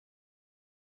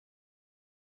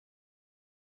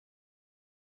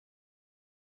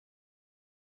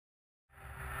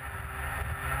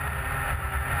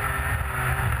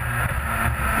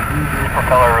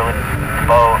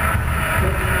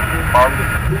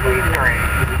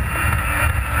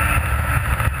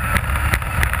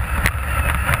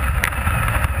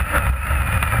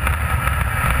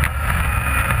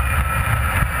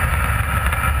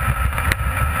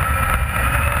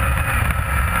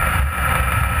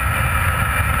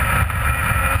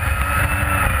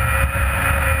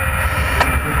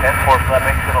That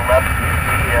makes it a left,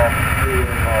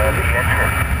 the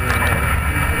entrance.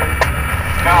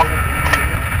 Now,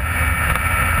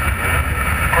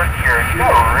 first here, it's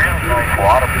got a really nice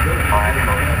water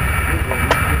actually.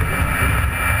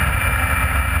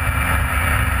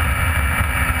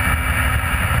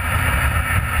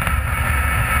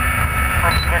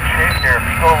 We're in good shape here. If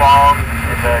you go along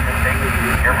and just take it,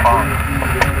 you're fine.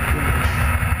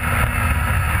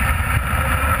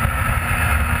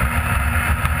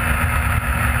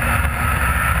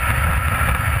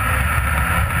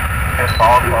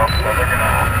 Also, so they're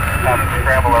gonna have to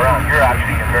scramble around. You're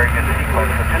actually in very good sequence,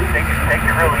 so just take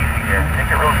it real easy here. Take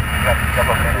it real easy. You got to step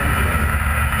up in it.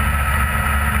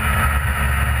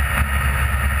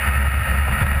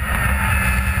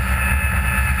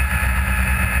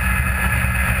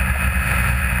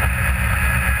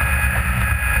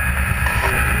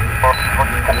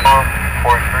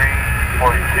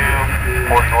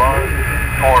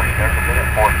 There's a minute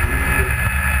 40.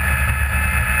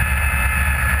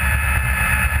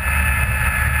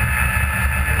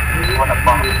 When a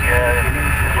bump just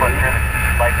went through the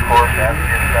light course as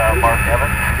did Mark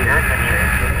Evans. You're in good shape.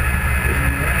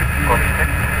 26,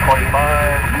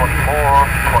 25, 24,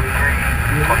 23,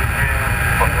 22,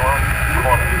 21,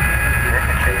 20. You're in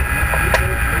good shape.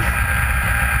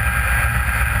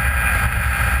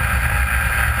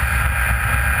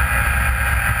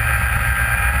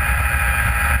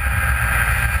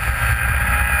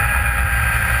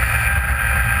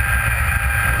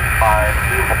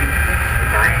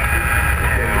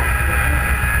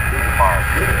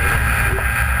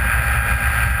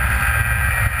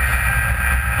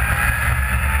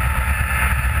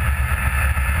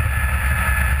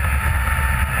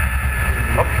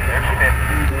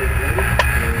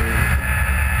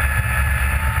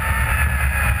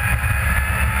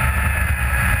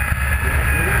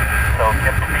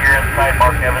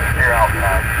 Mark Evans, you're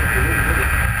outside.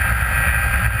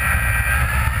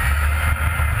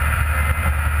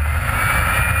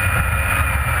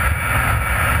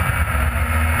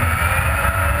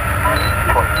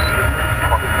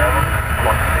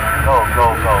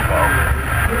 Go.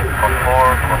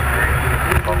 24, 23,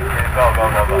 22, go.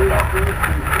 19, 17,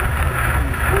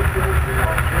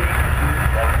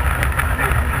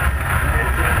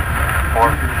 16,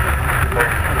 14,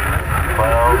 13,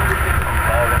 12,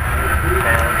 11,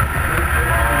 10,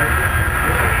 9,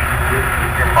 8,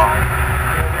 you're fine.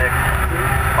 6,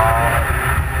 5,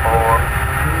 4,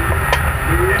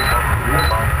 3, 2,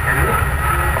 1, you're good.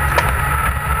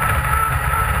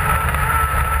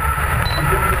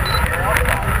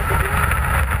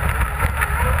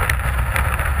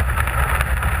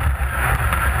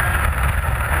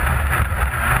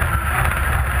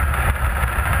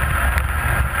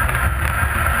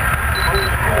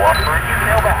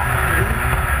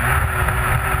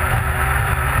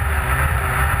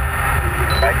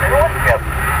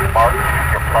 Mark,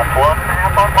 you're plus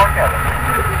 1.5 on Mark Evans.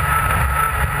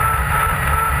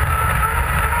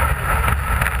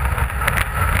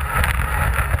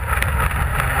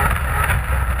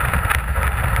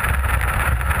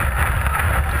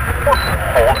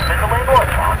 Hold him in the lane one,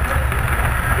 John.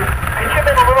 Pitch him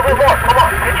in a little bit more. Come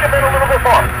on, pitch him in a little bit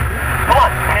more. Come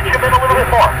on, pitch him in a little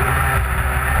bit more.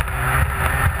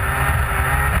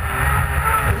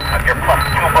 You're plus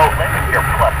 2 boat lengths. You're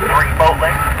plus 3 boat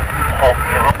lengths.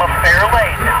 Give him a fair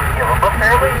lane now. Give him a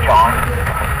fair lane, John.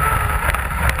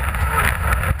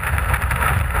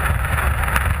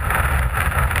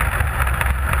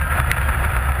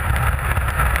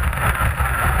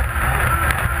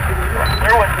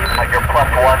 Through it. You're plus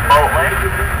 1 boat length.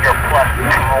 You're plus 2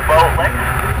 boat lengths.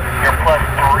 You're plus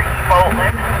 3 boat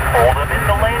lengths. Hold him in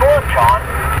the lane 1, John.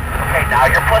 Okay, now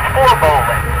you're plus 4 boat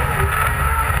lengths.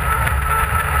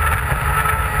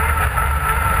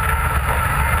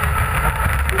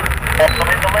 Hold them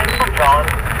in the lane for John.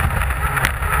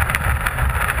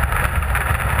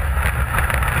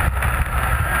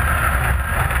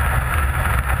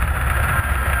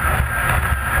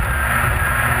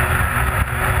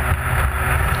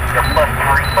 You're plus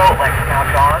 3 boat lengths now,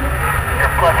 John.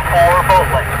 You're plus 4 boat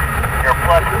lengths. You're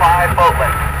plus 5 boat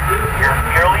lengths. You're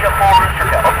nearly a 4 rooster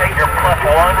tail. Okay, you're plus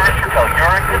 1 rooster tail.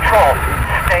 You're in control.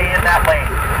 Stay in that lane.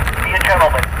 Be a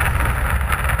gentleman.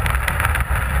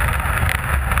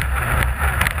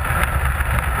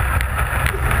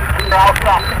 You're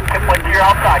outside. When you're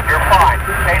outside, you're fine.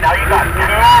 Okay, now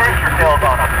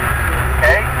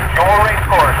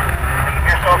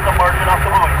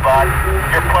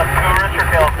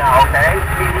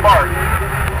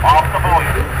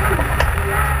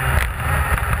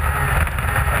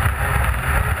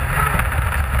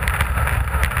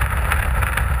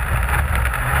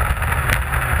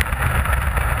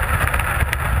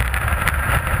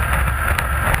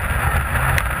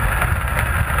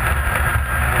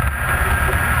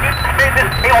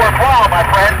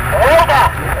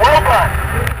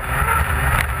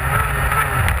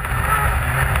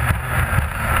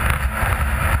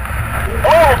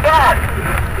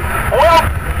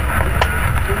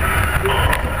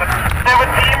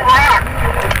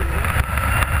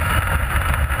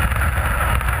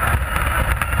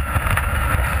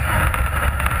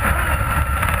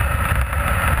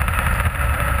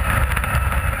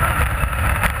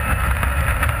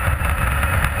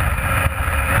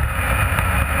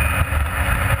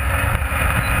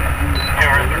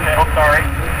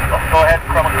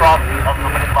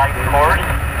Light course.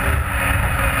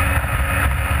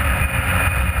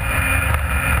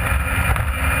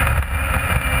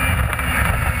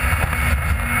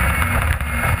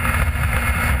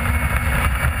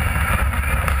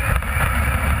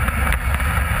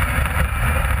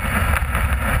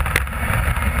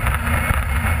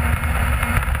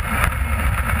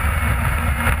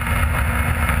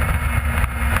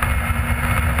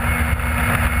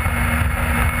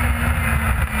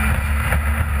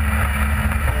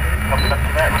 Coming up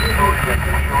to that red buoy, then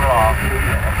peel it off.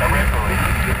 That's the red buoy.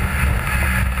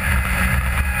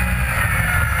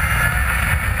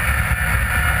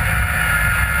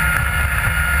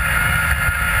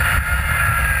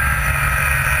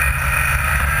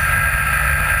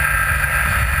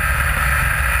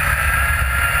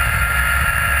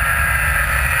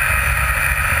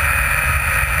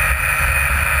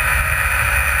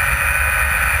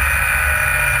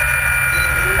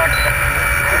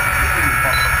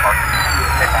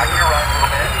 Back to your right a little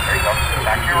bit. There you go.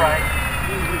 Back to your right.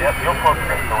 Yep, you'll float the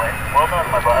rest of the way. Well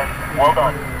done, my bud. Well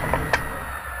done.